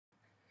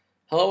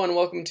Hello and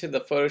welcome to the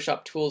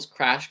Photoshop Tools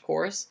crash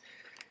course.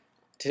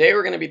 Today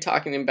we're going to be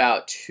talking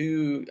about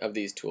two of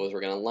these tools.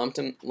 We're going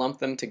to lump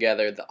them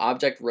together, the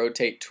Object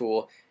Rotate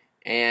tool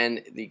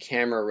and the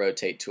Camera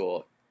Rotate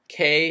tool.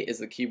 K is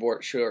the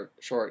keyboard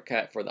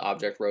shortcut for the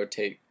Object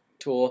Rotate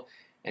tool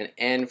and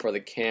N for the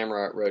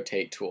Camera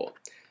Rotate tool.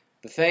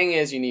 The thing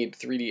is, you need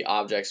 3D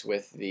objects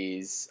with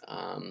these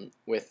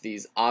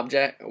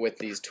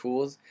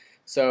tools.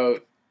 So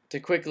to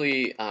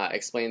quickly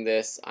explain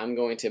this, I'm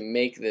going to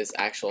make this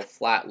actual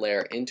flat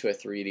layer into a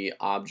 3D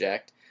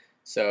object.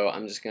 So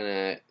I'm just going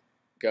to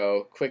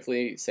go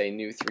quickly, say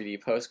new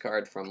 3D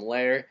postcard from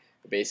layer.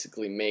 It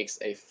basically makes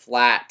a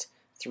flat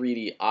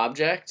 3D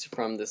object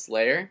from this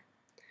layer,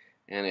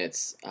 and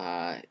it's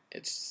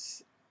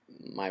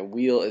my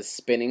wheel is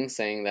spinning,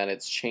 saying that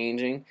it's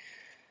changing.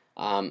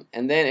 And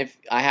then if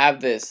I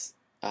have this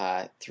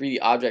 3D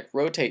object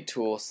rotate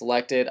tool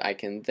selected, I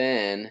can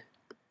then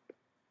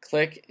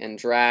click and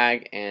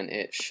drag, and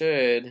it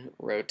should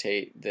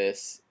rotate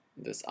this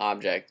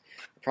object.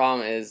 The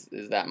problem is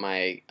that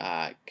my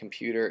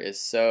computer is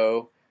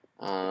so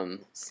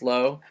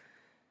slow.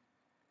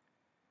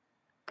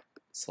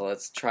 So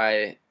let's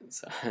try.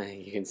 So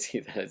you can see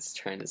that it's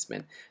trying to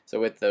spin. So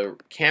with the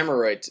camera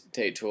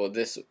rotate tool,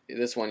 this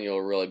one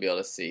you'll really be able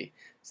to see,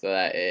 so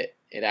that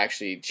it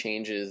actually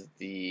changes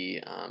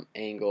the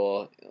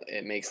angle.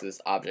 It makes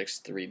this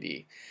object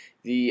 3D.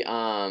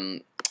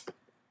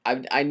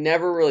 I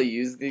never really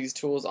used these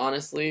tools,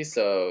 honestly,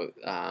 so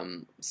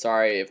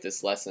sorry if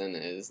this lesson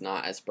is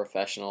not as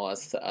professional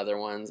as the other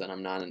ones and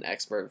I'm not an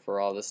expert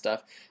for all this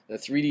stuff. The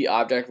 3D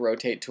Object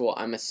Rotate tool,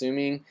 I'm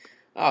assuming,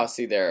 oh,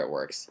 see, there it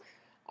works.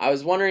 I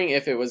was wondering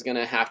if it was going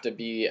to have to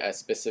be a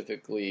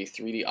specifically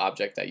 3D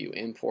object that you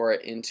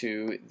import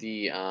into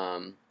the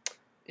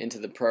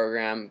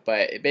program,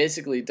 but it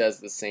basically does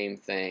the same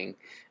thing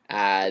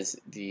as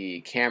the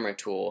camera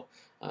tool.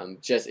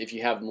 Just if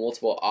you have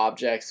multiple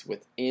objects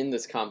within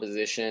this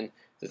composition,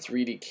 the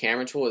 3D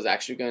camera tool is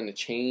actually going to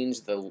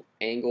change the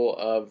angle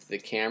of the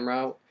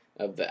camera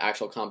of the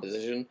actual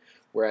composition,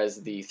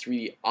 whereas the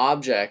 3D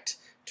object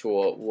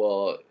tool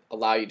will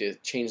allow you to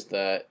change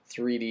the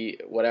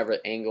 3D whatever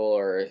angle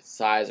or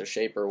size or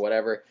shape or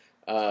whatever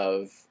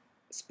of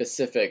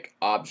specific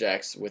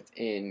objects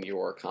within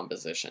your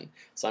composition.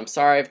 So I'm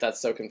sorry if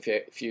that's so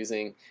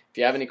confusing. If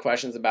you have any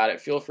questions about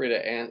it, feel free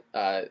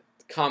to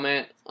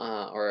comment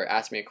or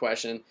ask me a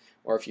question,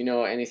 or if you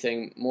know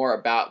anything more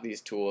about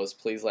these tools,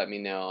 please let me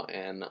know,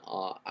 and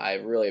I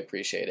really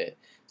appreciate it.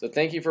 So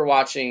thank you for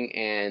watching,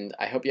 and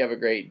I hope you have a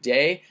great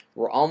day.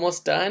 We're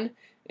almost done,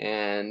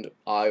 and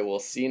I will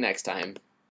see you next time.